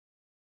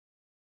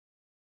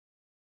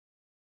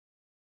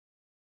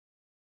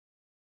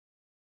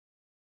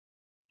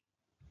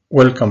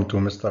Welcome to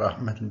Mr.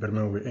 Ahmed Al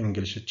Bermawy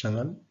English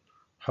Channel.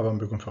 مرحبا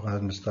بكم في قناة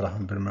مستر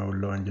أحمد البرماوي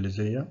اللغة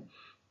الإنجليزية،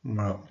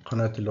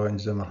 قناة اللغة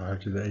الإنجليزية المرحلة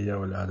الابتدائية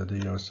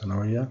والإعدادية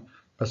والثانوية.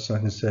 بس ما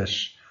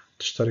تنساش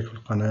تشترك في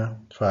القناة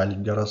وتفعل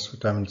الجرس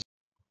وتعمل.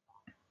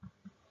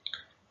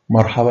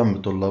 مرحبا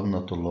بطلابنا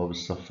طلاب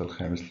الصف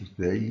الخامس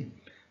الابتدائي.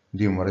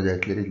 دي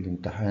مراجعة ليلة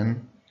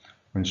الامتحان،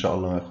 وإن شاء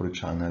الله ما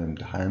يخرجش عنها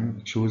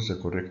الامتحان. Choose the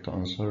correct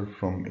answer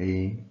from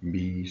A,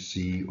 B,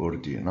 C or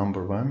D.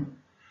 Number 1.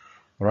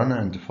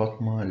 Rana and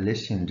Fatma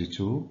listened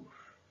to.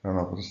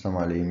 رنا بتستمع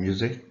عليه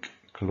music,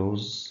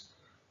 clothes,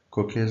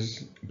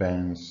 cookies,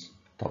 bands.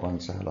 طبعا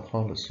سهلة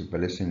خالص،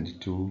 يبقى listened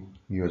to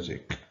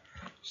music.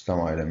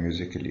 استمع إلى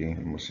music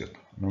الموسيقى.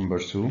 Number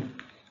 2.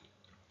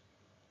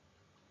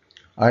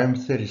 I am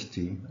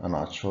thirsty. أنا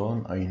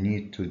عطشان. I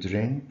need to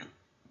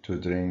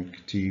drink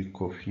tea,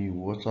 coffee,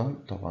 water.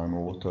 طبعا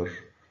water.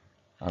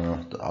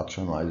 أنا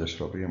عطشان وعايز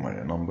أشرب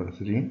مية. Number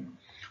 3.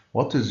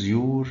 What is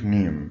your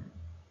name?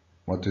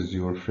 What is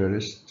your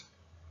first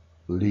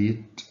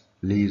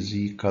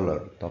lazy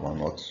color. طبعا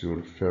what's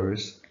your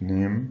first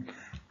name؟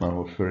 ما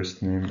هو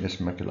first name؟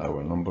 اسمك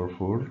الأول. Number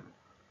 4.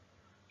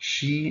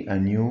 She a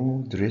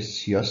new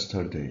dress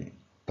yesterday.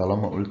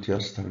 طالما قلت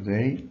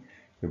yesterday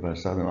يبقى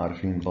هستخدم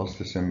عارفين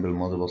past simple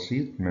ماضي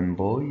بسيط. من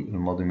boy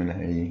الماضي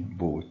منها ايه؟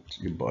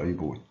 boot، يبقى I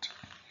bought.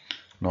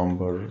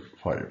 Number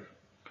 5.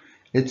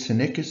 It's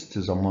next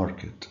to the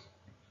market.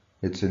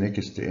 It's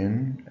next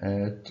in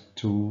at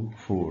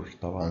 2-4.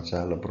 طبعا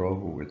سهلة،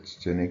 برافو.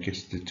 It's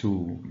next to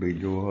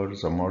بجوار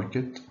the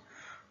market.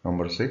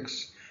 Number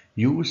 6.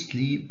 You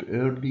sleep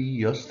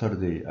early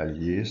yesterday. قال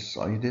yes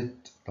I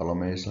did.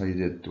 طالما yes I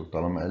did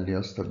وطالما قال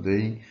لي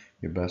yesterday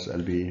يبقى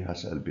هسأل بإيه؟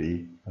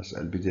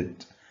 هسأل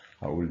بدid.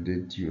 هقول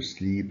did you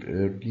sleep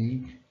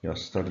early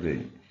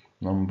yesterday.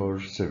 Number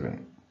 7.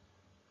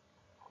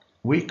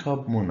 Wake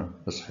up منى.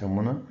 اصحي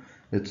منى.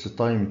 It's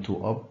time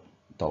to up.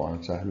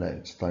 طبعا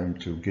سهلة. It's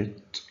time to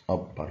get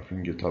up.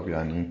 عارفين get up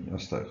يعني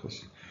يستيقظ.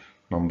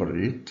 Number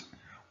 8.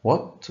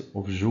 What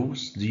of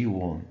juice do you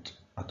want?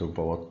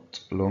 هتبقى what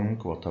long,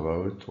 what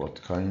about,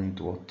 what kind,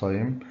 what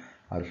time.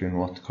 عارفين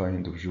what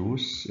kind of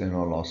juice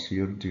إنه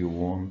العصير do you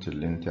want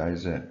اللي انت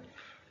عايزاه.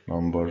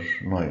 Number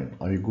 9.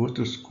 I go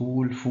to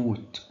school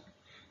foot.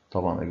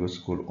 طبعا I go to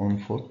school on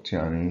foot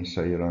يعني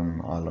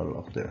سيرا على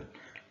الأقدام.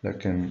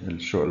 لكن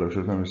لو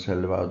شفنا المثال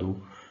اللي بعده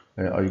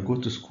I go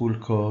to school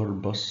car,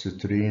 bus,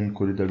 train.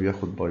 كل ده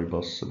بياخد by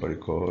bus, by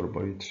car,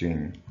 by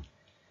train.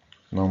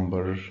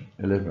 Number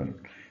 11.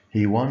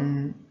 He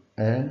won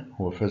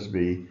هو فاز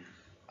بإيه؟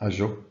 a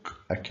joke,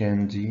 a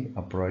candy,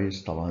 a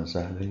prize. طبعا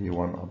سهلة. he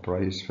won a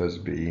prize فاز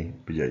بإيه؟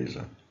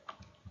 بجائزة.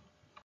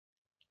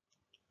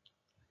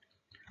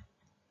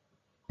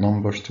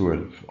 Number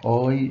 12.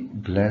 I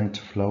plant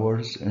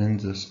flowers in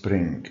the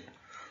spring.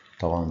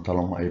 طبعا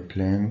طالما I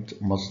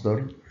plant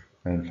مصدر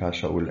ما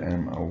ينفعش أقول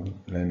am أو،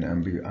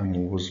 لأن am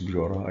ووز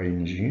بيورا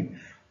ing،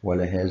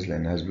 ولا has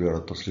لأن has بيورا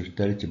التصريف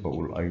التالت. يبقى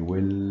أقول I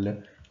will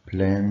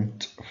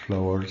plant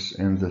flowers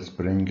in the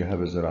spring.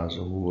 هبزرع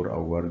زهور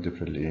أو ورد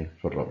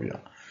في الربيع.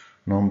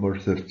 Number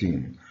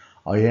 13.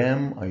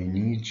 I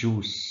need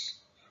juice.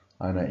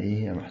 أنا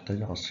إيه؟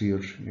 محتاج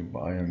عصير.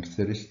 يبقى I am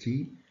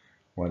thirsty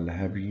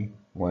ولا happy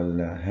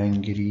ولا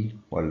hungry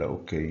ولا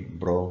okay.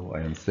 برافو. I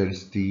am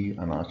thirsty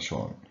أنا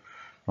عطشان.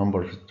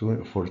 Number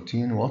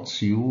 14.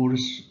 What's your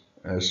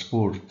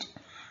sport?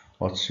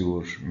 What's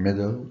your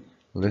middle,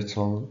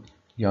 little,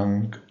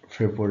 young,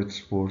 favorite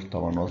sport?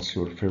 طبعا what's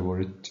your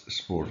favorite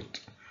sport?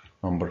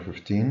 Number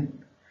 15.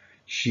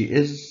 She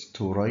is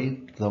to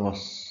ride the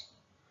bus.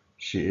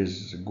 She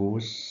is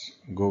goes,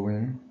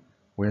 going,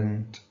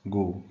 went,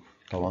 go.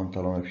 طبعا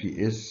طالما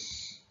في is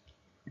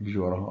بيجي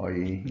وراها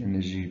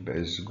ing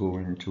يبقى is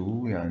going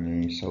to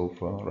يعني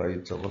سوف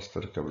ride the bus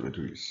تركب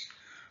الأتوبيس.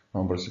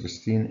 Number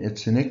 16.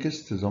 It's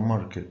next to the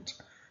market.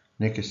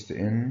 Next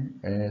in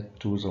at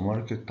to the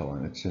market.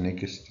 طبعا it's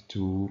next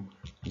to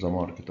the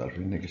market.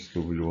 عارفين next to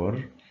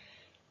بالور.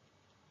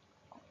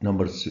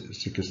 Number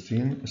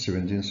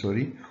 17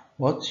 sorry.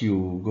 What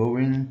you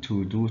going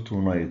to do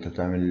tonight?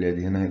 هتعمل اللي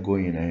دي هنا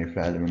going اهي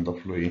فعل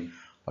بنضاف له ايه؟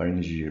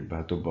 ing يبقى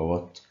هتبقى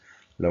what.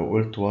 لو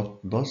قلت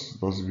what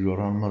does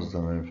بيورا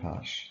المصدر ما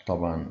ينفعش.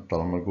 طبعا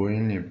طالما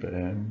going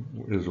يبقى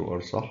is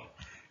or صح.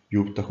 you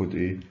بتاخد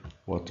ايه؟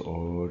 what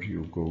are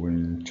you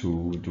going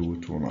to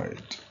do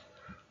tonight?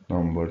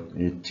 Number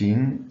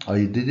 18.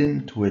 I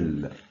didn't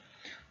will.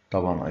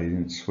 طبعا I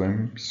didn't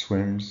swim,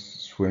 swims,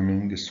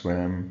 swimming,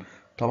 swam.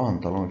 طبعا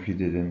طالما في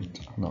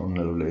didn't احنا قلنا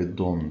لو لقيت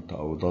don't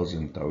أو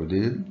doesn't أو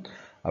did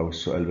أو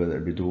السؤال بدأ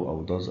بدو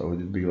أو does أو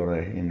did بيجي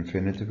وراه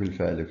infinitive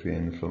الفعل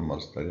فين؟ في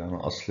المصدر يعني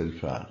أصل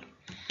الفعل.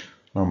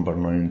 Number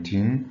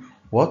 19.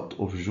 What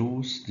of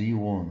juice do you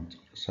want?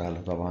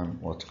 سهلة طبعا.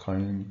 What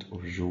kind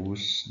of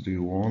juice do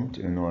you want؟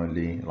 إنه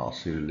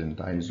العصير اللي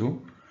أنت عايزه.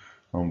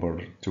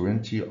 Number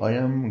 20. I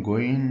am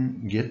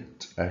going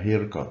get a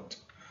haircut.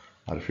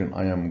 عارفين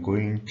I am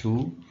going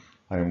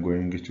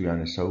to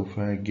يعني سوف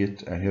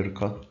get a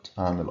haircut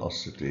أعمل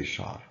قصة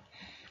الشعر.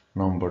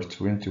 Number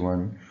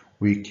 21.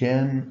 We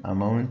can a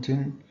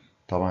mountain.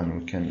 طبعا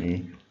we can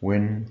إيه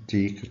when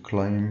take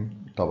climb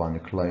طبعا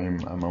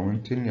climb a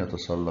mountain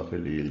يتسلق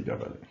الإيه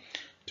الجبل.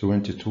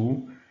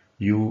 22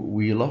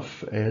 we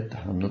laugh at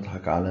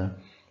هنضحك على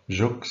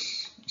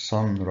jokes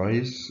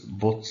sunrise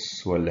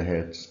bots ولا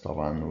hats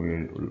طبعا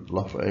we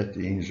laugh at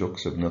إيه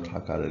jokes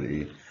بنضحك على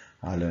الإيه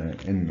على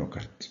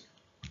النكت.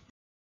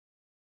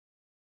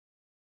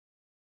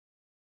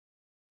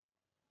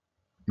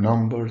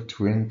 Number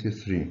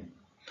 23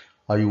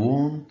 I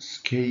want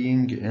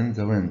skiing in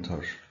the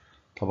winter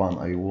طبعا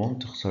I want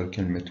تخسر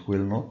كلمة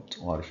will not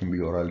وعارفين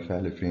بيقرأ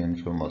الفعل فين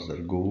في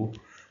المصدر go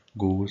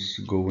goes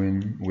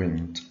going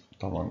went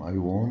طبعا I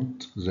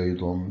want زي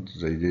don't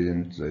زي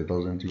didn't زي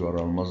doesn't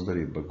يقرأ المصدر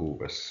يبقى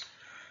go بس.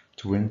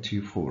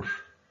 24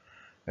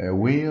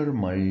 wear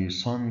my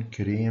sun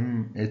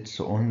cream it's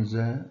on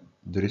the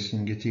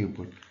dressing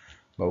table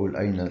بقول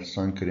أين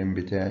السان كريم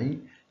بتاعي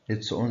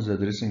it's on the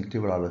dressing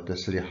table على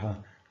التسريحة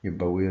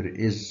يبقى where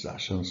is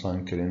عشان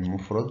sun cream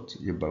مفرد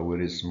يبقى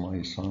where is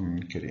my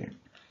sun cream.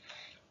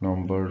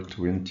 Number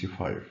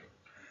 25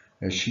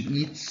 she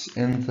eats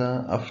in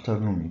the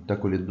afternoon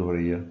تاكل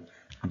الظهرية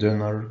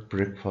dinner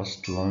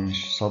breakfast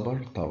lunch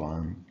supper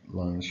طبعا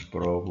lunch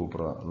برافو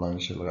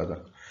lunch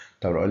الغداء.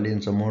 طب قال لي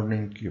in the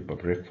morning يبقى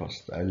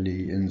breakfast قال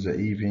لي in the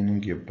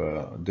evening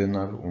يبقى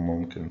dinner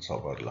وممكن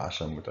supper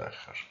العشاء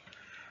متأخر.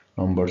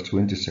 Number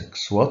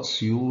 26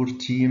 what's your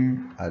team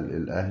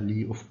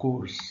الأهلي of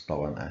course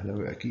طبعا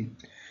أهلاوي أكيد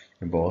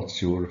يبقى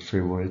what's your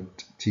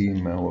favorite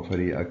team ما هو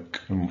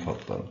فريقك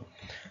المفضل.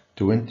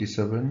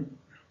 27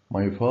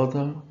 my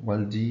father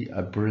والدي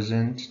a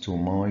present to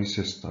my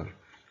sister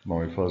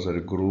my father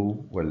grew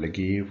ولا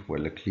gave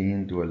ولا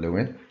cleaned ولا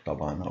went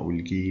طبعا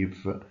أقول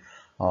gave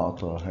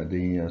أعطى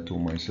هدية to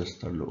my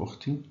sister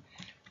لأختي.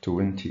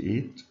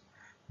 28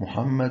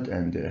 محمد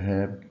and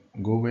إيهاب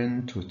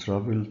going to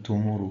travel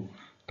tomorrow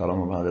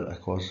طالما بعد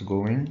الأقواس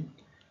going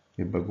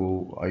يبقى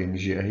go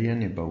ing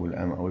أهين يبقى أقول am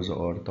أو the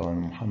are طبعا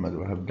محمد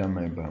وإيهاب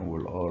جمع يبقى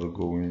أقول are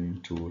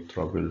going to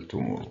travel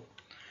tomorrow.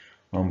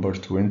 Number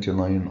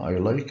 29 I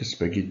like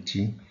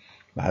spaghetti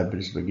بحب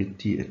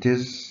السباجيتي it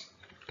is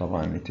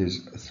طبعا it is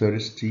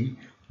thirsty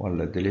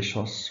ولا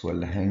delicious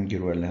ولا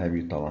hungry ولا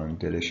happy طبعا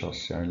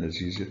delicious يعني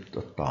لذيذة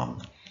الطعم.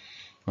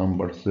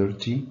 Number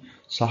 30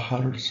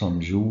 سحر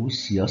some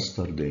juice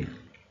yesterday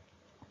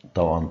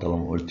طبعا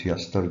طالما قلت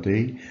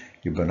yesterday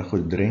يبقى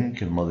ناخد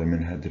drink الماضي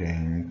منها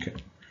drink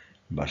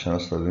يبقى عشان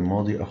أستخدم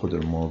الماضي أخد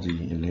الماضي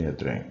اللي هي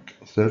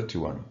drink.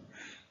 31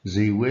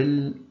 they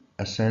will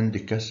a sand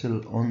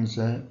castle on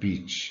the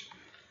beach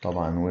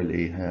طبعا will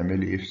ايه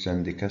هيعملوا ايه في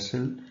sand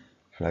castle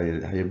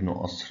فهيبنوا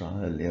قصر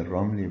على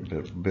الرمل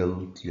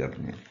build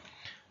يبني.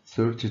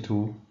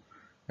 32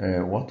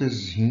 what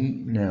is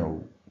he now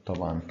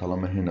طبعا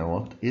طالما هنا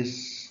what is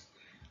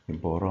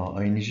يبقى وراها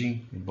ing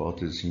يبقى what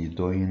is he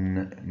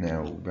doing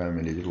now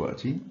بيعمل ايه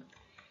دلوقتي.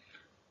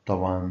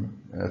 طبعا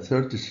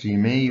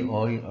 33 may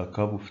I a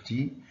cup of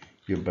tea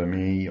يبقى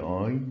may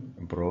I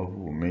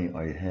برافو may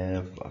I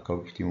have a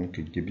cup of tea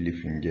ممكن تجيب لي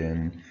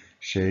فنجان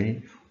شاي.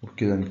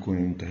 وبكده نكون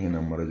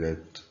انتهينا مراجعة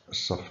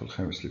الصف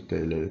الخامس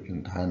لابتدائي ليلة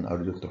الامتحان.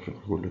 أرجو التوفيق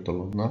لكل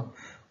طلابنا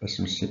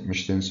بس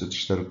مش تنسوا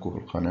تشتركوا في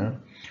القناة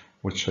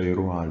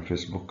وتشيروها على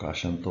الفيسبوك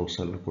عشان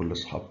توصل لكل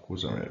أصحابكم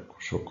وزمايلكم.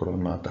 شكرا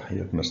مع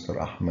تحية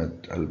مستر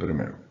أحمد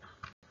البرماوي.